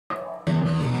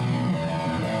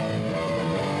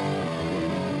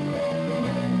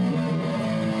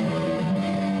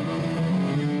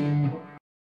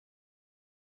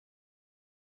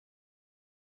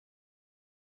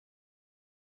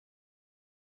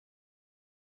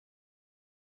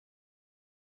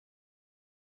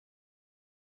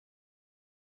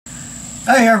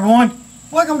Hey everyone,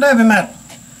 welcome to Heavy Metal.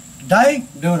 Today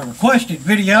I'm doing a requested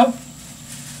video.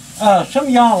 Some of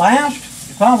y'all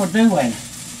asked if I would do a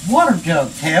water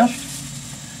jug test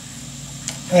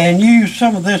and use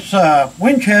some of this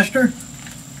Winchester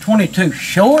 22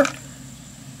 short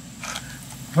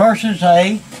versus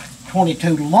a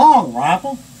 22 long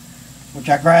rifle, which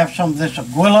I grabbed some of this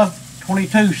Aguila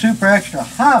 22 super extra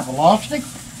high velocity.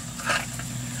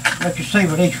 Let you see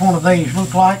what each one of these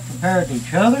look like compared to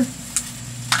each other.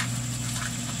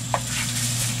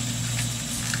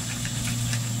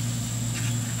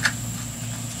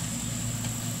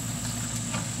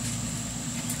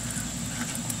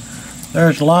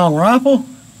 There's a long rifle.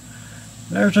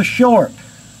 There's a short.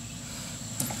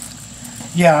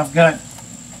 Yeah, I've got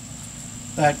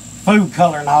that food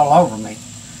coloring all over me.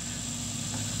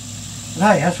 But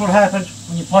hey, that's what happens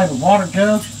when you play with water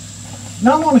jugs.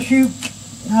 Now I'm going to shoot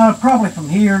probably from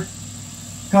here,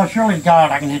 because surely to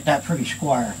God I can hit that pretty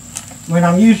square. When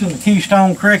I'm using the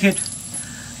Keystone Cricket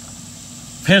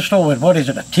pistol with, what is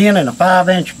it, a 10 and a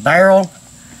 5-inch barrel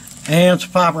and some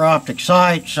fiber optic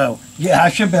sights, so yeah, I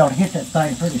should be able to hit that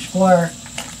thing pretty square.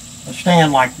 I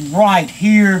stand like right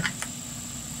here.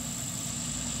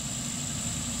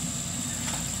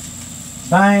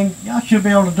 Bang, yeah, I should be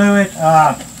able to do it.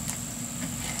 But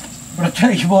I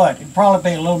tell you what, it'd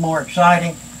probably be a little more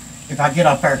exciting if I get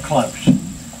up there close.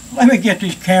 Let me get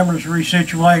these cameras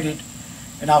resituated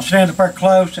and I'll stand up there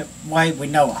close. That way we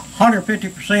know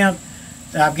 150%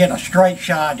 that I'm getting a straight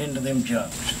shot into them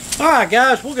jugs. Alright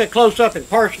guys, we'll get close up and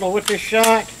personal with this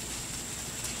shot.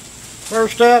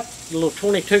 First up, a little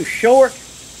 22 short.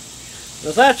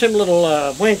 Now that's them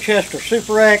little Winchester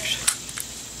Super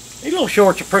X. These little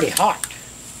shorts are pretty hot.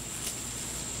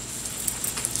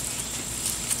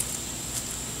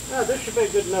 Now this should be a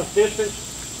good enough distance.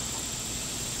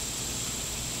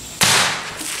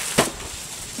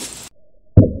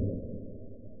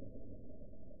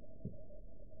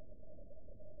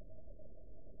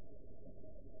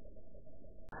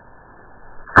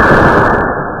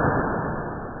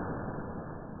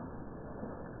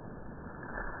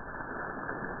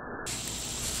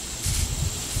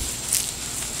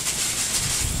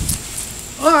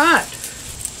 Alright,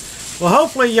 well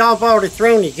hopefully y'all have already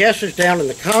thrown your guesses down in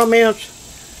the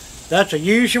comments. That's a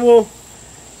usual.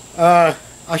 I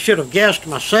should have guessed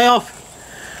myself.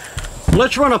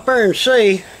 Let's run up there and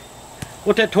see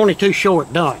what that 22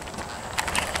 short done.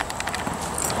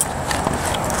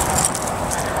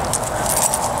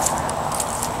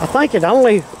 I think it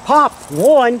only popped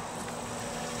one.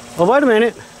 Oh, wait a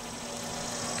minute.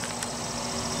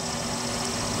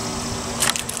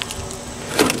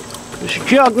 This is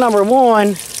jug number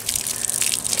 1.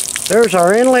 There's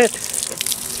our inlet.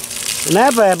 And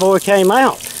that bad boy came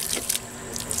out.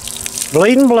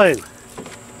 Bleeding blue.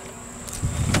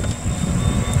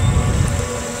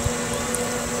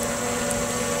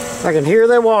 I can hear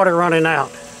that water running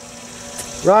out.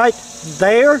 Right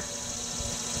there.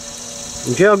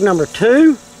 And jug number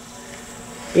 2.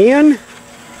 In.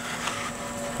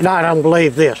 And I don't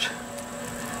believe this.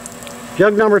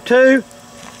 Jug number 2.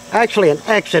 Actually an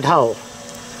exit hole.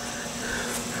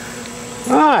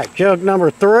 Alright, jug number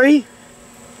 3.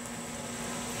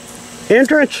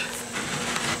 Entrance.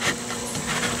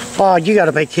 Oh, you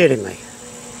gotta be kidding me.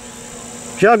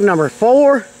 Jug number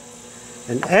 4.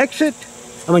 An exit.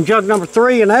 I mean jug number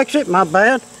 3 an exit, my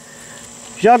bad.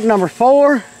 Jug number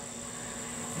 4.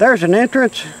 There's an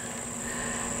entrance.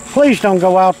 Please don't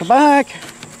go out the back.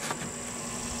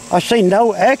 I see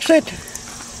no exit.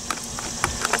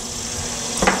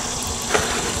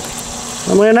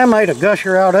 I mean, that made a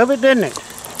gusher out of it, didn't it?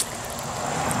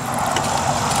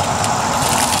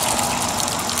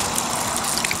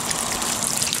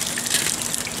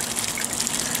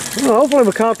 Well, hopefully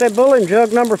we caught that bull in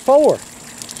jug number 4.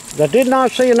 I did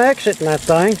not see an exit in that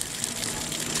thing.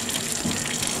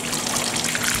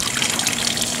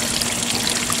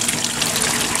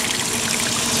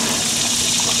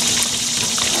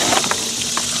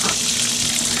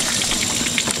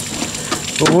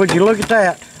 But would you look at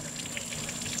that?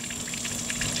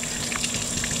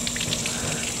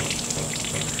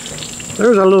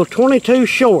 There's a little 22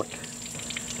 short.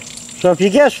 So if you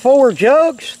guessed 4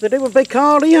 jugs that it would be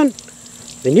caught in,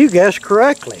 then you guessed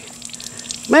correctly.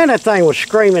 Man, that thing was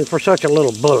screaming for such a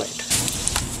little bullet.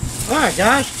 Alright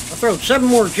guys, I threw 7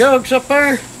 more jugs up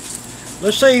there.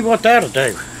 Let's see what that'll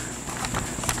do.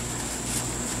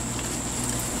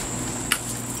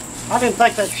 I didn't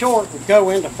think that short would go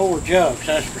into 4 jugs,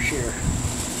 that's for sure.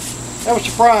 That was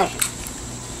surprising.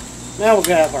 Now we'll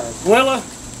have our Aguila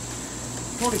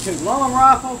 22 long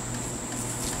rifle.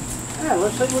 Yeah,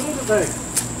 let's see what it'll do.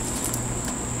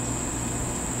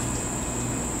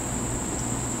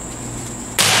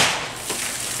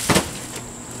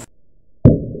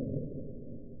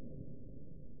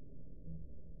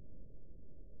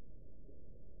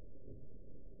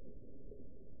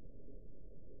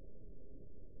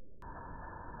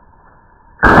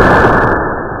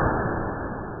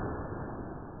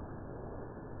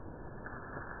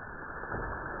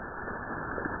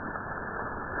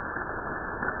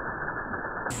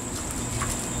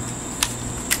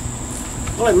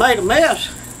 Well, it made a mess.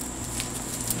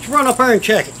 Let's run up there and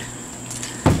check it.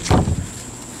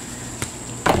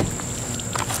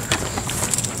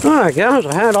 Alright guys,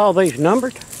 I had all these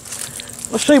numbered.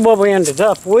 Let's see what we ended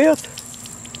up with.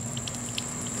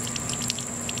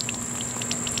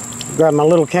 Grab my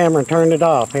little camera and turn it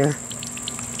off here.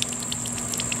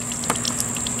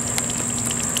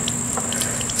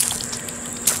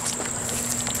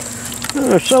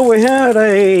 So we had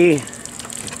a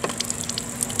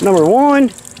number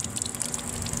 1,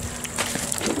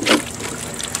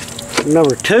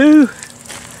 number 2.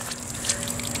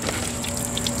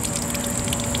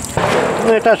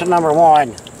 That's a number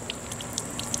 1.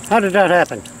 How did that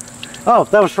happen? Oh,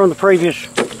 that was from the previous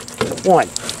one.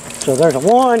 So there's a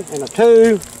 1 and a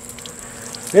 2.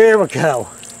 Here we go.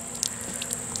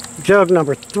 Jug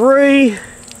number 3.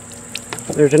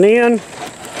 There's an in.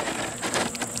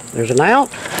 There's an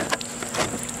out.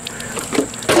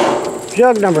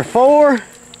 Jug number 4.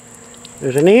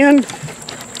 There's an in.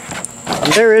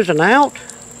 And there is an out.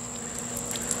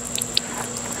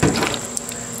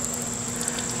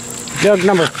 Jug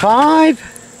number 5.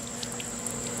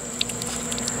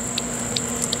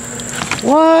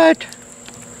 What?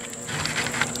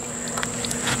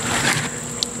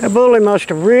 That bully must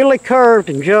have really curved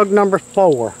in jug number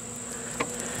 4.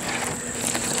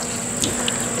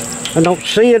 I don't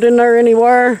see it in there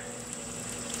anywhere.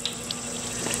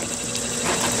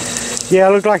 Yeah,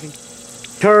 it looks like it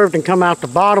curved and come out the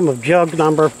bottom of jug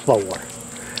number 4.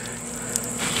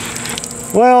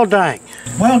 Well, dang.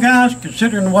 Well, guys,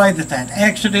 considering the way that that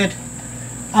exited,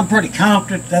 I'm pretty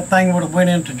confident that thing would have went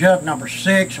into jug number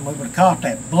 6 and we would have caught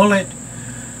that bullet.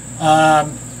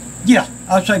 Yeah,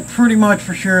 I'd say pretty much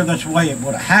for sure that's the way it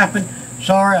would have happened.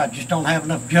 Sorry, I just don't have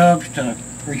enough jugs to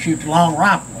reshoot the long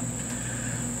rifle.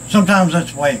 Sometimes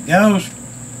that's the way it goes.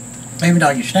 Even though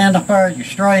you stand up there, you're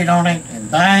straight on it, and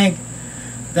bang,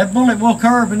 that bullet will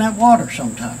curve in that water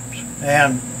sometimes.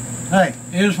 And hey,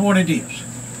 it is what it is.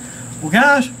 Well,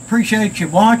 guys, appreciate you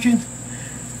watching,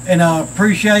 and I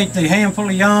appreciate the handful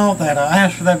of y'all that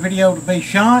asked for that video to be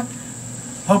shot.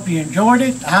 Hope you enjoyed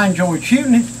it. I enjoyed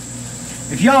shooting it.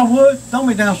 If y'all would, throw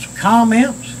me down some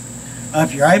comments.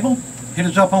 If you're able, hit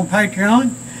us up on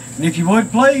Patreon. And if you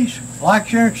would, please, like,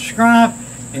 share, and subscribe,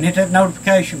 and hit that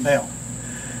notification bell.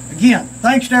 Again,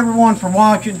 thanks to everyone for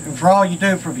watching and for all you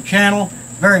do for the channel.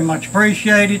 Very much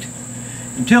appreciated.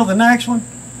 Until the next one,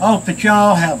 I hope that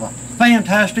y'all have a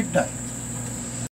fantastic day.